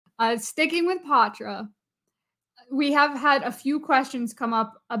Sticking with Patra, we have had a few questions come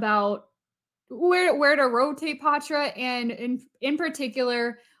up about where to rotate Patra, and in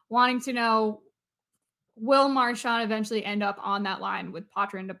particular, wanting to know, will Marchand eventually end up on that line with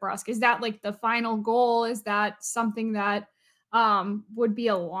Patra and DeBrusk? Is that like the final goal? Is that something that would be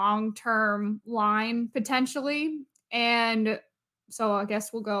a long-term line potentially? And so I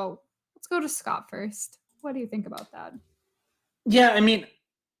guess let's go to Scott first. What do you think about that? Yeah, I mean,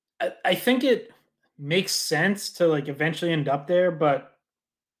 I think it makes sense to like eventually end up there, but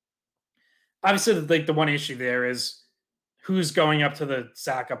obviously like the one issue there is who's going up to the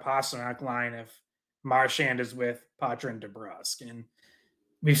Saka Pasternak line if Marchand is with Patra and DeBrusk. And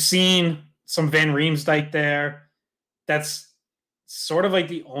we've seen some Van Riemsdyk there. That's sort of like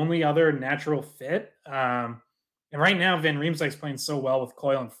the only other natural fit. And right now, Van Riemsdyk's playing so well with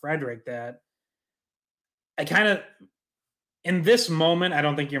Coyle and Frederick that I kind of, in this moment, I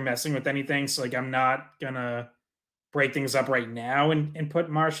don't think you're messing with anything. So like, I'm not gonna break things up right now and put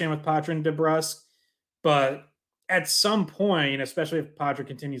Marchand with Patra and DeBrusk. But at some point, especially if Patra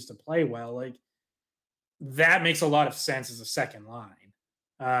continues to play well, like that makes a lot of sense as a second line.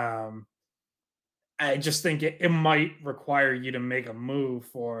 I just think it might require you to make a move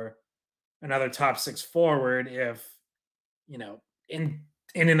for another top six forward if, you know, in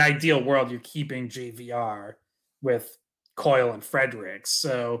an ideal world, you're keeping JVR with Coyle and Fredericks.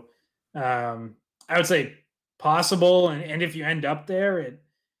 So I would say possible. And if you end up there, it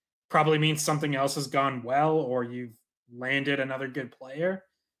probably means something else has gone well or you've landed another good player.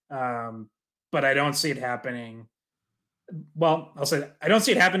 But I don't see it happening. Well, I'll say that. I don't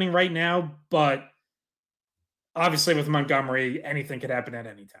see it happening right now, but obviously with Montgomery, anything could happen at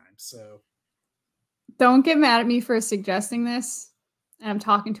any time. So don't get mad at me for suggesting this. And I'm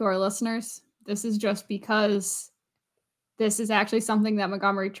talking to our listeners. This is just because this is actually something that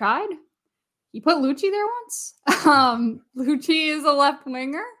Montgomery tried. He put Lucci there once. Lucci is a left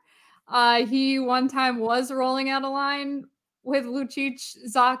winger. He one time was rolling out a line with Lucic,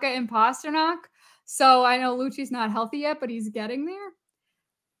 Zacha, and Pasternak. So I know Lucci's not healthy yet, but he's getting there.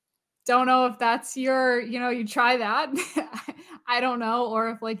 Don't know if that's you try that. I don't know.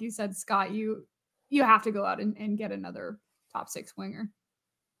 Or if, like you said, Scott, you have to go out and get another top six winger.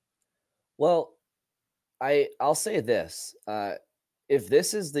 Well, I'll say this. If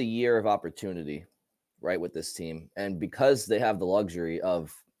this is the year of opportunity, right, with this team, and because they have the luxury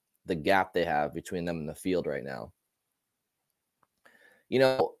of the gap they have between them and the field right now,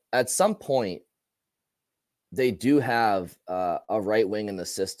 at some point, they do have a right wing in the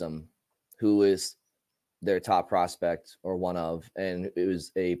system who is their top prospect or one of, and it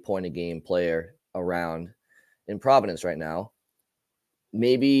was a point of game player around in Providence right now.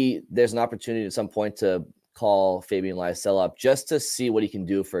 Maybe there's an opportunity at some point to call Fabian Lysell up just to see what he can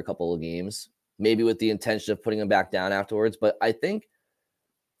do for a couple of games, maybe with the intention of putting him back down afterwards. But I think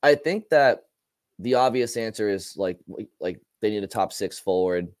that the obvious answer is like they need a top six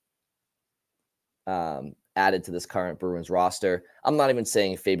forward added to this current Bruins roster. I'm not even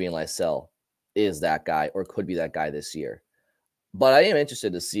saying Fabian Lysell is that guy or could be that guy this year. But I am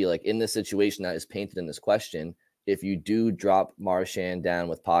interested to see, like, in this situation that is painted in this question, if you do drop Marchand down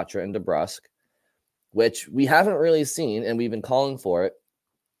with Patra and DeBrusk, which we haven't really seen, and we've been calling for it.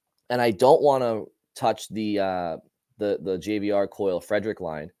 And I don't want to touch the JVR Coyle Frederick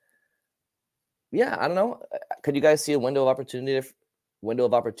line. Yeah, I don't know. Could you guys see a window of opportunity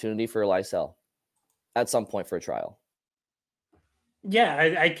for Lysell at some point for a trial?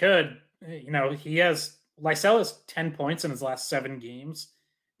 Yeah, I could. Lysell has 10 points in his last 7 games.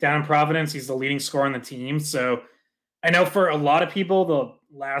 Down in Providence, he's the leading scorer on the team. So I know for a lot of people, the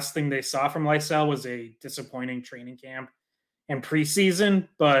last thing they saw from Lysell was a disappointing training camp and preseason.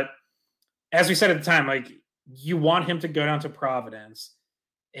 But as we said at the time, like, you want him to go down to Providence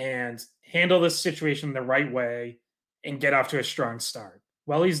and handle this situation the right way and get off to a strong start.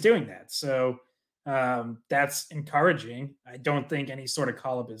 Well, he's doing that. So that's encouraging. I don't think any sort of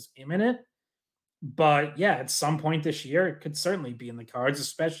call up is imminent. But yeah, at some point this year, it could certainly be in the cards,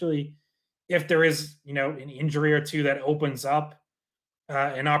 especially if there is, an injury or two that opens up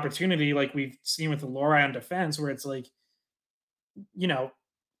an opportunity like we've seen with the Lori on defense, where it's like,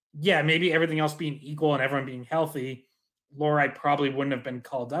 maybe everything else being equal and everyone being healthy, Lori probably wouldn't have been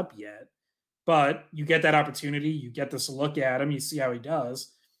called up yet. But you get that opportunity, you get this look at him, you see how he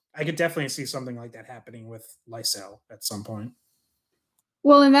does. I could definitely see something like that happening with Lysell at some point.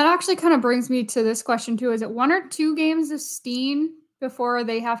 Well, and that actually kind of brings me to this question too. Is it 1 or 2 games of Steen before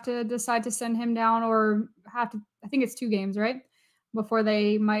they have to decide to send him down, or I think it's 2 games, right? Before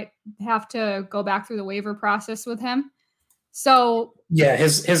they might have to go back through the waiver process with him. So yeah,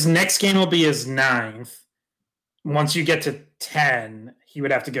 his next game will be his 9th. Once you get to 10, he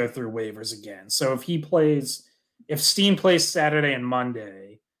would have to go through waivers again. So if Steen plays Saturday and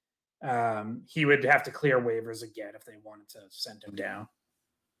Monday, he would have to clear waivers again if they wanted to send him down.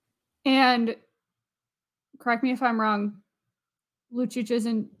 And correct me if I'm wrong, Lucic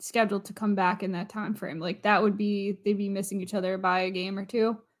isn't scheduled to come back in that time frame. Like that would be they'd be missing each other by a game or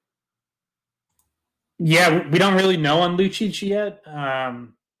two. Yeah, we don't really know on Lucic yet.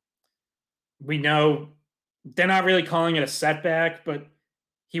 We know they're not really calling it a setback, but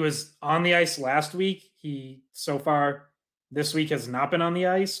he was on the ice last week. He so far this week has not been on the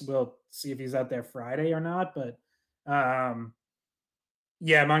ice. We'll see if he's out there Friday or not. But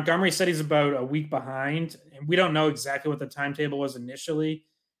yeah, Montgomery said he's about a week behind, and we don't know exactly what the timetable was initially.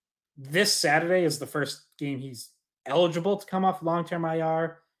 This Saturday is the first game he's eligible to come off long-term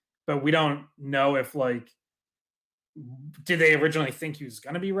IR, but we don't know if did they originally think he was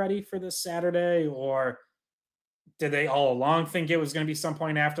going to be ready for this Saturday, or did they all along think it was going to be some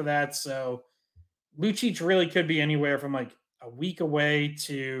point after that? So Lucic really could be anywhere from like a week away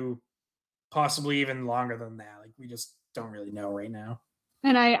to possibly even longer than that. Like we just don't really know right now.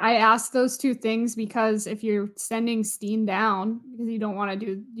 And I asked those two things because if you're sending Steen down because you don't want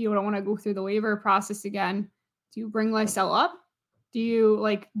to go through the waiver process again, do you bring Lysell up? Do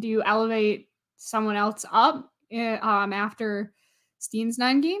you elevate someone else up after Steen's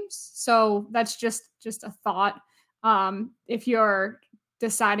 9 games? So that's just a thought. If you're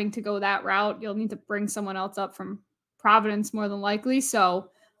deciding to go that route, you'll need to bring someone else up from Providence more than likely.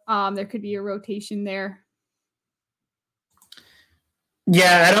 So there could be a rotation there.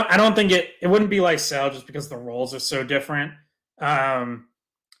 Yeah, I don't think it wouldn't be Lysell just because the roles are so different.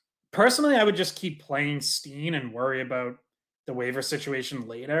 Personally, I would just keep playing Steen and worry about the waiver situation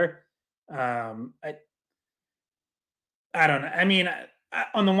later. I don't know. I mean,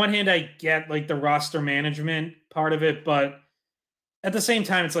 on the one hand, I get like the roster management part of it, but at the same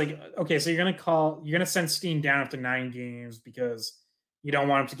time, it's like, okay, so you're gonna send Steen down after 9 games because you don't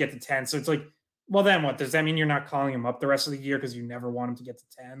want him to get to 10. So it's like, well, then what? Does that mean you're not calling him up the rest of the year because you never want him to get to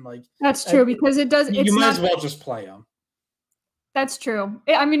 10? Like that's true because it does. You might as well just play him. That's true.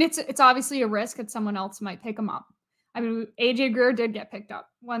 I mean, it's obviously a risk that someone else might pick him up. I mean, AJ Greer did get picked up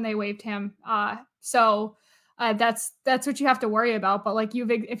when they waived him, so that's what you have to worry about. But like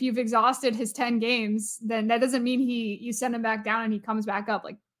if you've exhausted his 10 games, then that doesn't mean you send him back down and he comes back up.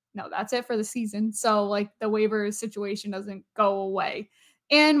 Like no, that's it for the season. So like the waiver situation doesn't go away,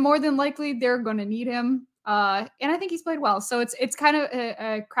 and more than likely they're going to need him. And I think he's played well. So it's kind of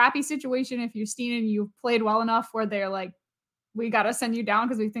a crappy situation if you're Steen and you've played well enough where they're like, we got to send you down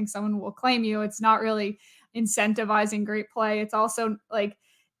because we think someone will claim you. It's not really incentivizing great play. It's also like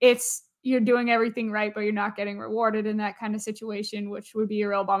you're doing everything right, but you're not getting rewarded in that kind of situation, which would be a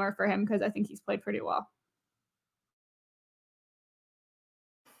real bummer for him because I think he's played pretty well.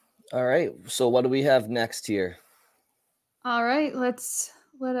 All right. So what do we have next here? All right. Let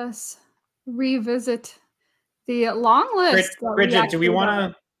us revisit the long list. Bridget, do we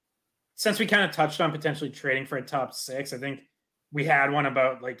want to, since we kind of touched on potentially trading for a top 6, I think we had one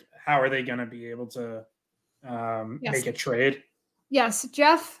about like how are they going to be able to make a trade? Yes,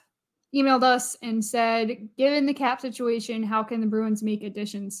 Jeff emailed us and said, given the cap situation, how can the Bruins make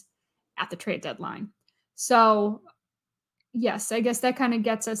additions at the trade deadline? So, yes, I guess that kind of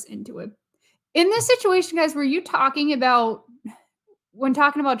gets us into it. In this situation, guys, were you talking about when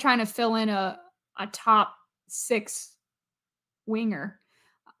talking about trying to fill in a top 6 winger?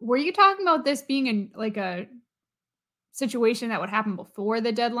 Were you talking about this being a situation that would happen before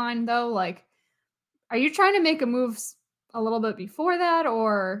the deadline, though? Like, are you trying to make a move a little bit before that,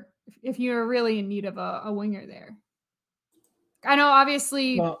 or if you're really in need of a winger there? I know,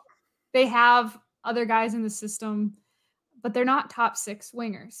 obviously, they have other guys in the system, but they're not top 6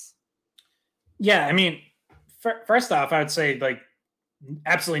 wingers. Yeah, I mean, first off, I would say, like,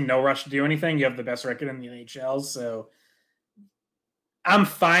 absolutely no rush to do anything. You have the best record in the NHL, so I'm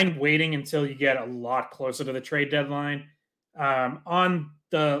fine waiting until you get a lot closer to the trade deadline. On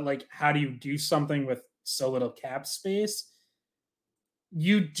the, like, how do you do something with so little cap space?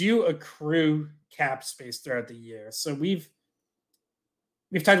 You do accrue cap space throughout the year. So we've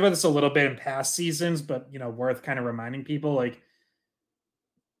talked about this a little bit in past seasons, but worth kind of reminding people, like,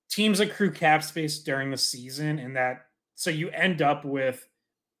 teams accrue cap space during the season, and that so you end up with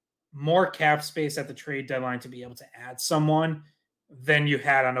more cap space at the trade deadline to be able to add someone than you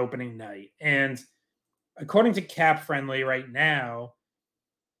had on opening night. And according to Cap Friendly right now,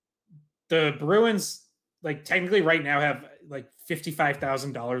 the Bruins, like, technically right now have like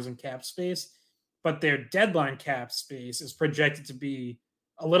 $55,000 in cap space. but their deadline cap space is projected to be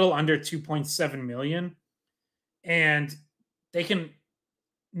a little under 2.7 million. And they can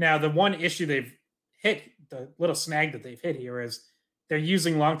now, the one issue they've hit, the little snag that they've hit here is they're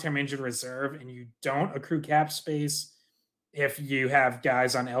using long-term injured reserve, and you don't accrue cap space if you have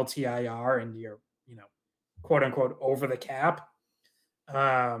guys on LTIR and you're, quote unquote, over the cap.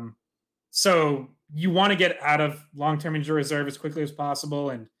 So you want to get out of long-term injury reserve as quickly as possible.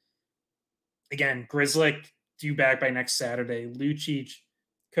 And again, Grzelcyk due back by next Saturday. Lucic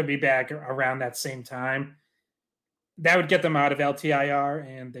could be back around that same time. That would get them out of LTIR,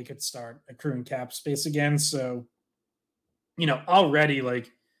 and they could start accruing cap space again. So, already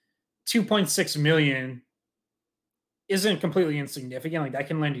like 2.6 million isn't completely insignificant. Like that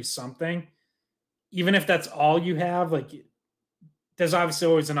can lend you something. Even if that's all you have, like there's obviously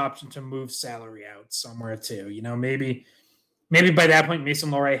always an option to move salary out somewhere too. Maybe by that point, Mason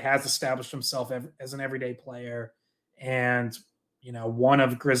Lohrei has established himself as an everyday player, and one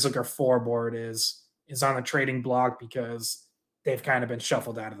of Grzelcyk or forward is on the trading block because they've kind of been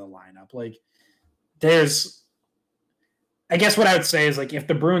shuffled out of the lineup. Like I guess what I would say is like if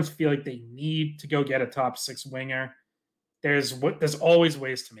the Bruins feel like they need to go get a top 6 winger, there's always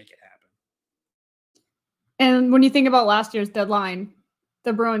ways to make it happen. And when you think about last year's deadline,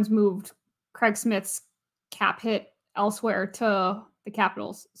 the Bruins moved Craig Smith's cap hit elsewhere to the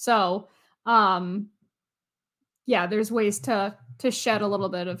Capitals. So, there's ways to shed a little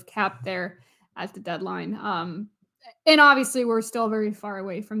bit of cap there at the deadline. And obviously we're still very far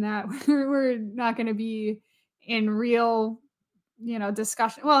away from that. We're not going to be in real,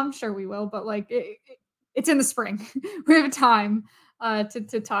 discussion. Well, I'm sure we will, but like it's in the spring. We have time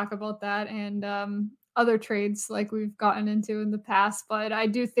to talk about that and other trades like we've gotten into in the past. But I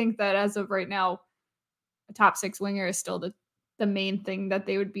do think that as of right now, a top 6 winger is still the main thing that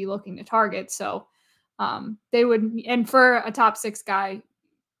they would be looking to target. So they would, and for a top 6 guy,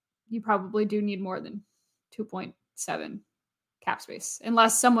 you probably do need more than 2.7 cap space,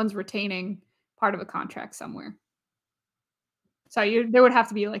 unless someone's retaining part of a contract somewhere. So there would have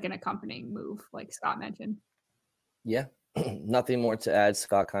to be like an accompanying move, like Scott mentioned. Yeah, nothing more to add.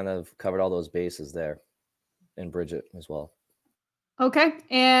 Scott kind of covered all those bases there, and Bridget as well. Okay,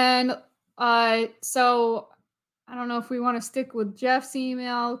 and so I don't know if we want to stick with Jeff's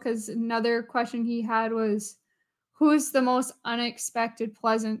email, because another question he had was, who's the most unexpected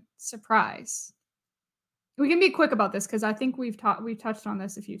pleasant surprise? We can be quick about this because I think we've touched on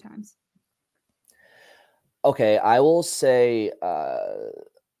this a few times. Okay, I will say,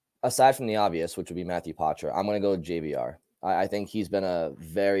 aside from the obvious, which would be Matthew Poitras, I'm going to go with JVR. I think he's been a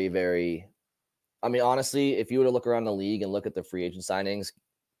very, very, honestly, if you were to look around the league and look at the free agent signings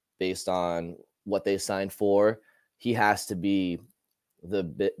based on what they signed for, he has to be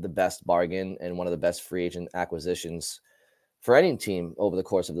the best bargain and one of the best free agent acquisitions for any team over the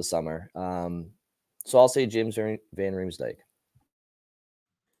course of the summer. So I'll say James Van Riemsdyk.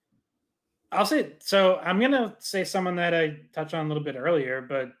 I'm going to say someone that I touched on a little bit earlier,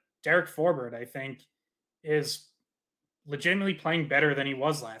 but Derek Forbort, I think, is legitimately playing better than he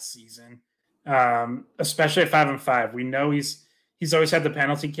was last season, especially at 5-5. We know he's always had the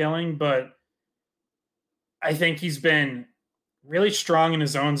penalty killing, but I think he's been really strong in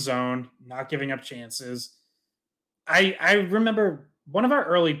his own zone, not giving up chances. I remember one of our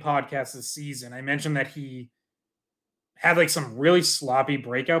early podcasts this season, I mentioned that he had like some really sloppy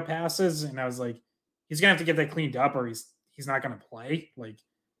breakout passes, and I was like, he's gonna have to get that cleaned up, or he's not gonna play. Like,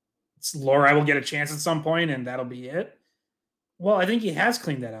 Lohrei will get a chance at some point, and that'll be it. Well, I think he has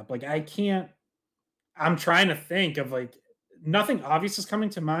cleaned that up. Like, I'm trying to think of like nothing obvious is coming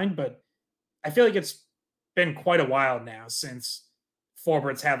to mind, but I feel like it's been quite a while now since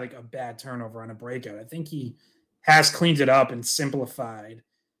Forbort's had like a bad turnover on a breakout. I think he has cleaned it up and simplified.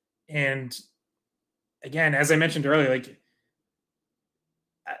 And again, as I mentioned earlier, like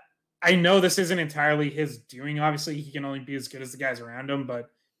I know this isn't entirely his doing. Obviously, he can only be as good as the guys around him. But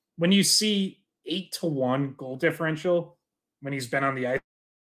when you see 8-1 goal differential when he's been on the ice,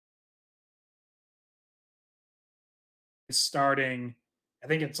 starting, I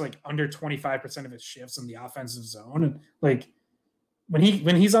think it's like under 25% of his shifts in the offensive zone. And like when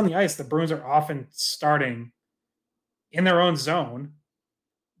he's on the ice, the Bruins are often starting in their own zone.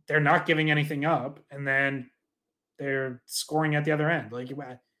 They're not giving anything up, and then they're scoring at the other end. Like,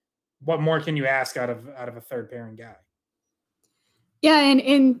 what more can you ask out of a third pairing guy? Yeah,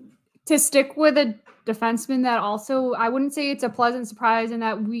 and to stick with a defenseman that also, I wouldn't say it's a pleasant surprise in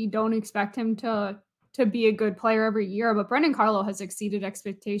that we don't expect him to be a good player every year, but Brendan Carlo has exceeded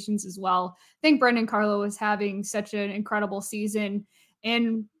expectations as well. I think Brendan Carlo is having such an incredible season,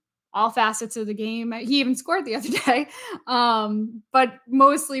 and all facets of the game. He even scored the other day. But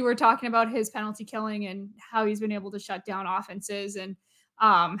mostly we're talking about his penalty killing and how he's been able to shut down offenses and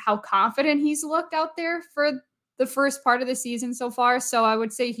how confident he's looked out there for the first part of the season so far. So I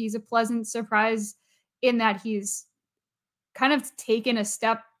would say he's a pleasant surprise in that he's kind of taken a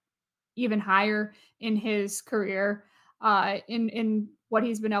step even higher in his career, in what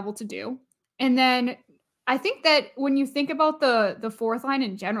he's been able to do. And then I think that when you think about the fourth line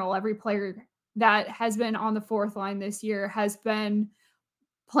in general, every player that has been on the fourth line this year has been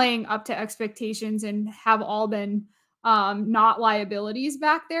playing up to expectations and have all been not liabilities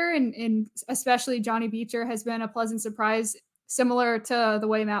back there. And especially Johnny Beecher has been a pleasant surprise, similar to the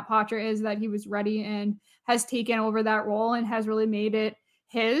way Matt Poitras is, that he was ready and has taken over that role and has really made it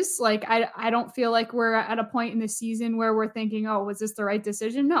his. Like, I don't feel like we're at a point in the season where we're thinking, oh, was this the right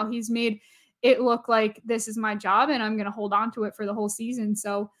decision? No, he's made it look like this is my job and I'm going to hold on to it for the whole season.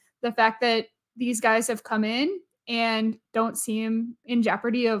 So the fact that these guys have come in and don't seem in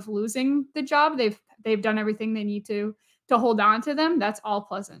jeopardy of losing the job, they've done everything they need to hold on to them. That's all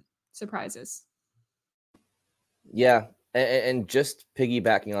pleasant surprises. Yeah, and just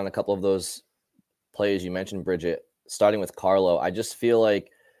piggybacking on a couple of those players you mentioned, Bridget, starting with Carlo, I just feel like,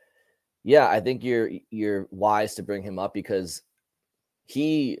 yeah, I think you're wise to bring him up because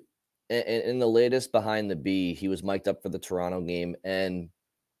he, in the latest Behind the B, he was mic'd up for the Toronto game, and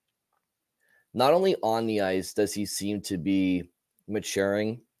not only on the ice does he seem to be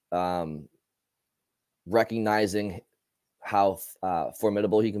maturing, recognizing how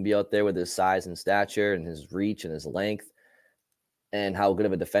formidable he can be out there with his size and stature and his reach and his length, and how good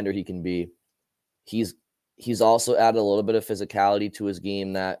of a defender he can be. He's also added a little bit of physicality to his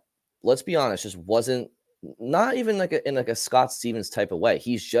game that, let's be honest, just wasn't, not even like in a Scott Stevens type of way.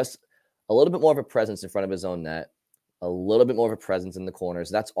 He's just a little bit more of a presence in front of his own net, a little bit more of a presence in the corners.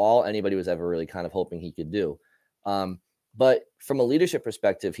 That's all anybody was ever really kind of hoping he could do. But from a leadership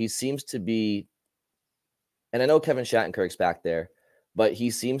perspective, he seems to be, and I know Kevin Shattenkirk's back there, but he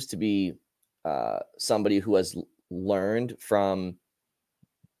seems to be somebody who has learned from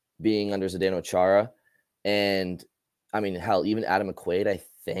being under Zdeno Chara. And I mean, hell, even Adam McQuaid, I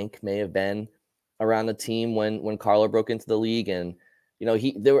think, may have been around the team when Carlo broke into the league. And, you know,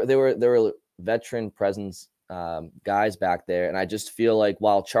 there were veteran presence guys back there. And I just feel like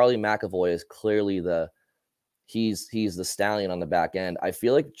while Charlie McAvoy is clearly he's the stallion on the back end, I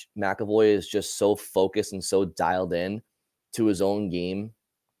feel like McAvoy is just so focused and so dialed in to his own game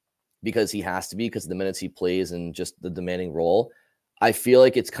because he has to be, because of the minutes he plays and just the demanding role. I feel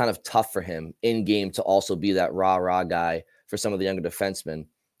like it's kind of tough for him in game to also be that rah guy for some of the younger defensemen.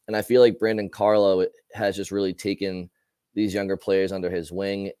 And I feel like Brandon Carlo has just really taken these younger players under his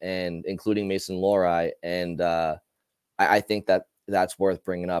wing, and including Mason Lohrei. And I think that's worth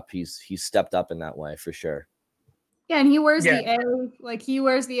bringing up. He's stepped up in that way for sure. Yeah, and he wears the A. Like, he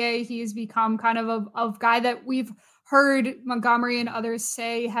wears the A. He's become kind of a guy that we've heard Montgomery and others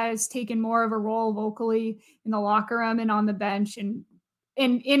say has taken more of a role vocally in the locker room and on the bench, and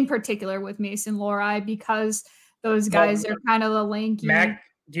in particular with Mason Lohrei, because those guys are kind of the lanky.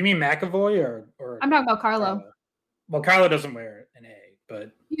 Do you mean McAvoy or? I'm talking about Carlo. Well, Carlo doesn't wear an A,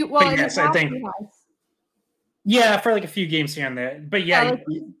 but yes, I think. Yeah, for like a few games here and there. But yeah,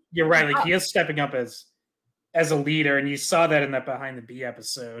 you're right. Like, he is stepping up as a leader, and you saw that in that Behind the B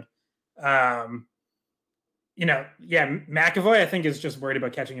episode. You know, yeah, McAvoy, I think, is just worried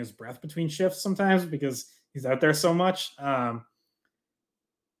about catching his breath between shifts sometimes because he's out there so much. By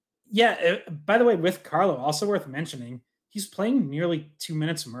the way, with Carlo, also worth mentioning, he's playing nearly 2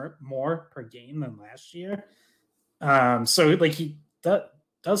 minutes more per game than last year. So like, he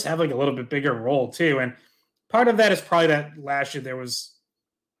does have like a little bit bigger role too. And part of that is probably that last year there was,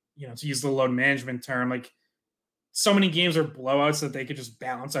 you know, to use the load management term, like, so many games are blowouts that they could just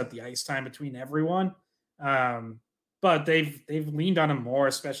balance out the ice time between everyone. But they've leaned on him more,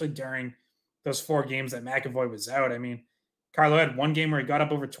 especially during those 4 games that McAvoy was out. I mean, Carlo had one game where he got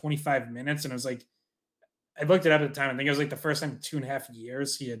up over 25 minutes, and it was like, I looked it up at the time. I think it was like the first time in 2.5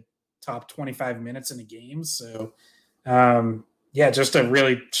 years he had topped 25 minutes in a game. So, just a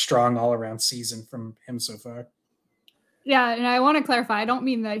really strong all-around season from him so far. Yeah, and I want to clarify, I don't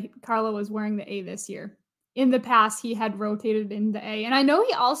mean that Carlo was wearing the A this year. In the past, he had rotated in the A. And I know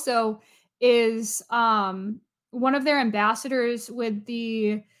he also is one of their ambassadors with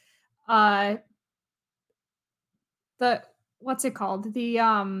the what's it called?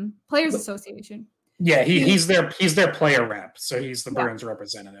 The Players Association. Yeah, he's their player rep. So he's the Bruins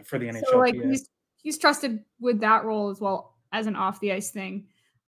representative for the NHL. So like, he's trusted with that role as well as an off the ice thing.